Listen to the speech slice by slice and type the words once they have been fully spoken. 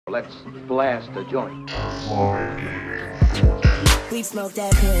Let's blast a joint. We smoke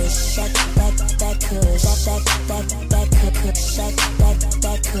that kush, that kush, that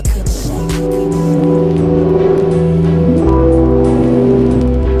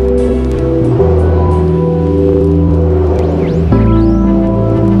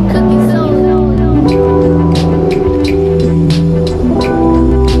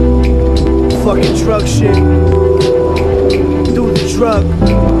fucking drug shit. Do the drug,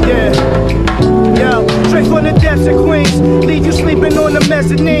 yeah. Yo, straight from the depths of Queens, leave you sleeping on the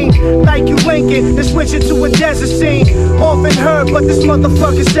mezzanine, like you Lincoln, then switch it to a desert scene. Often heard, but this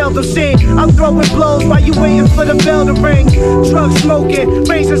motherfucker seldom seen. I'm throwing blows while you waiting for the bell to ring. Drug smoking,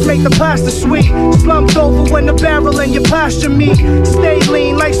 razors make the pasta sweet. Slumped over when the barrel in your posture meet. Stay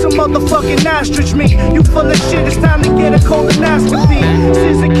lean like some motherfucking ostrich meat. You full of shit, it's time to get a colonoscopy.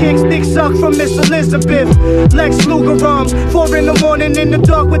 Scissor kicks, dick suck from Miss Elizabeth. Lex Luger arms, 4 in the morning in the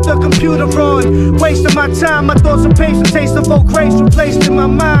dark with the computer on. Wasting my time, my thoughts of pace, the taste of old grace replaced in my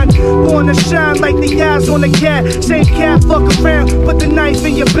mind. Born to shine like the eyes on a cat. Same cat, fuck around, put the knife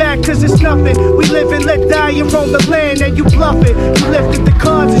in your back, cause it's nothing. We live and let die and roam the land, and you bluff it. You lifted the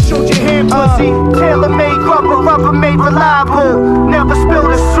cards and showed your hand, pussy. Tailor-made rubber made reliable. Never spill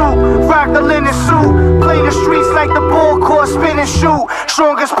the soup, rock the linen suit. Play the streets like the ball court, spin and shoot.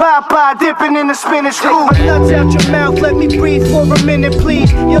 Strongest Popeye, dipping in the spinach food. Take my nuts out your mouth, let me breathe for a minute,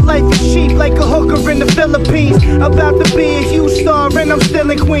 please. Your life is cheap like a hooker in the Philippines. About to be a huge star and I'm still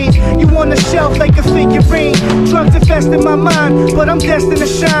in Queens. You on the shelf like a figurine. Drugs infest in my mind, but I'm destined to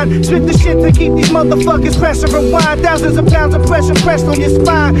shine. Spit the shit to keep these motherfuckers pressure and wine. Thousands of pounds of pressure pressed on your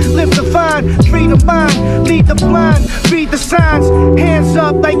spine. Live the vine, free the mind, lead the blind, read the signs. Hands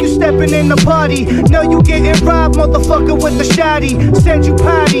up like you stepping in the party. Know you getting robbed, motherfucker, with the shoddy. Send you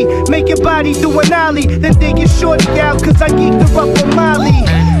potty, make your body do an ollie. Then dig your shorty out, cause I geeked her up on Molly.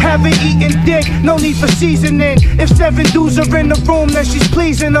 Haven't eaten dick, no need for seasoning. If 7 dudes are in the room, then she's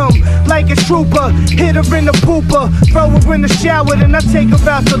pleasing them. Like a trooper, hit her in the pooper. Throw her in the shower, then I take her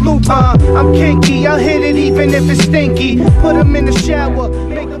out the loop. I'm kinky, I'll hit it even if it's stinky. Put him in the shower,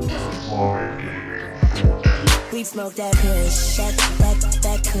 make her... We smoke that kush, that kush,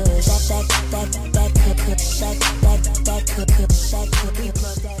 that kush, we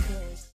smoke that.